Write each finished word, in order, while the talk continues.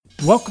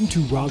Welcome to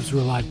Rob's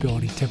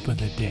Reliability Tip of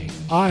the Day.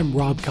 I'm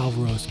Rob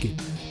Kalwarowski.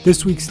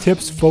 This week's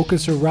tips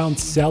focus around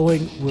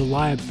selling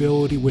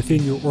reliability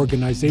within your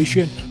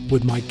organization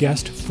with my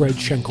guest, Fred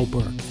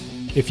Schenkelberg.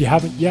 If you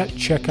haven't yet,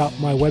 check out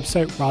my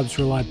website,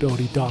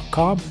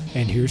 robsreliability.com,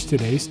 and here's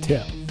today's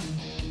tip.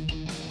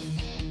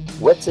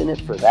 What's in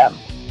it for them,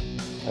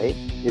 right?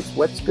 It's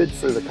what's good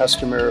for the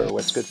customer or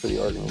what's good for the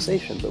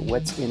organization, but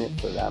what's in it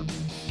for them?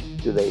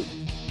 Do they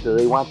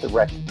want the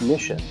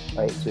recognition,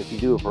 right? So if you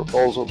do a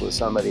proposal to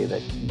somebody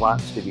that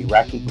wants to be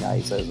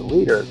recognized as a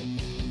leader,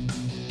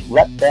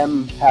 let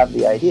them have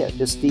the idea.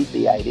 Just feed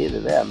the idea to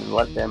them and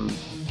let them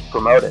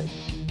promote it.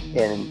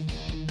 And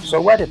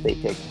so what if they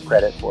take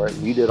credit for it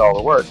and you did all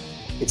the work?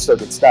 It still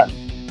gets done,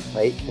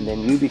 right? And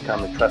then you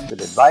become a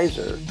trusted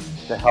advisor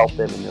to help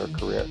them in their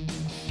career,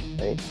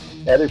 right?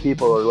 Other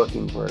people are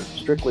looking for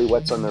strictly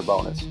what's on their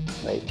bonus,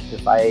 right?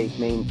 If I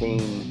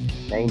maintain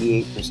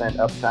 98%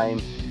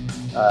 uptime,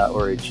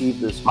 or achieve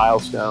this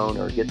milestone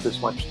or get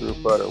this much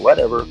throughput or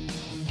whatever,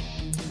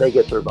 they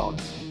get their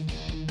bonus,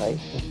 right?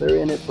 If they're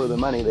in it for the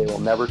money, they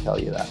will never tell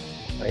you that,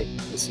 right?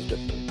 This is good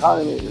for the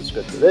economy, this is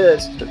good for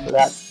this, it's good for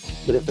that.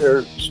 But if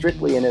they're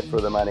strictly in it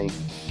for the money,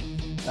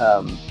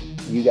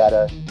 you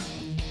gotta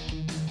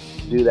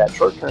do that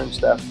short-term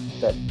stuff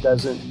that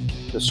doesn't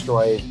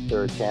destroy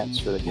their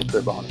chance to get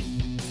their bonus.